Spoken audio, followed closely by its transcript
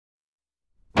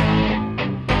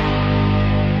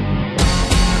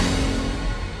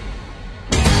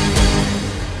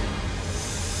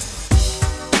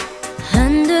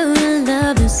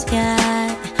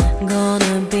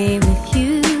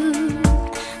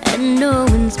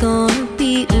one's gonna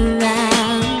be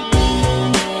around.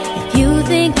 If you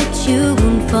think that you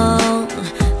won't fall,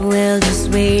 well, just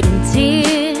wait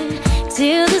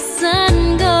till the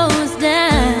sun goes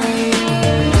down.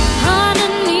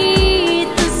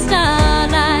 Underneath the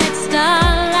starlight,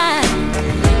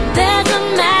 there's a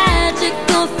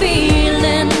magical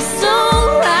feeling so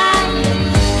right.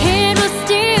 It will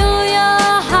steal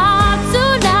your heart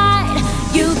tonight.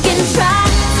 You can try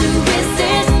to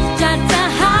resist, try to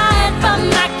hide from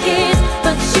my kiss,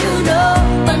 but you know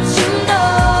that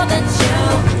you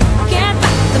can't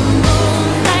fight the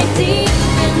moonlight deep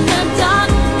in the dark.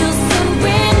 You'll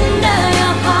surrender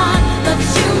your heart, but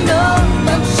you know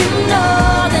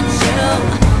that you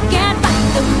can't fight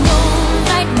the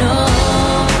moonlight. No,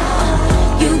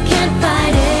 you can't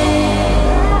fight it.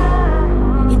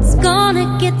 It's gonna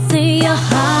get to your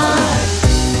heart.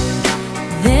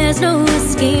 There's no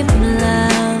escape from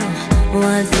love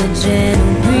once the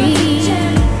gentleman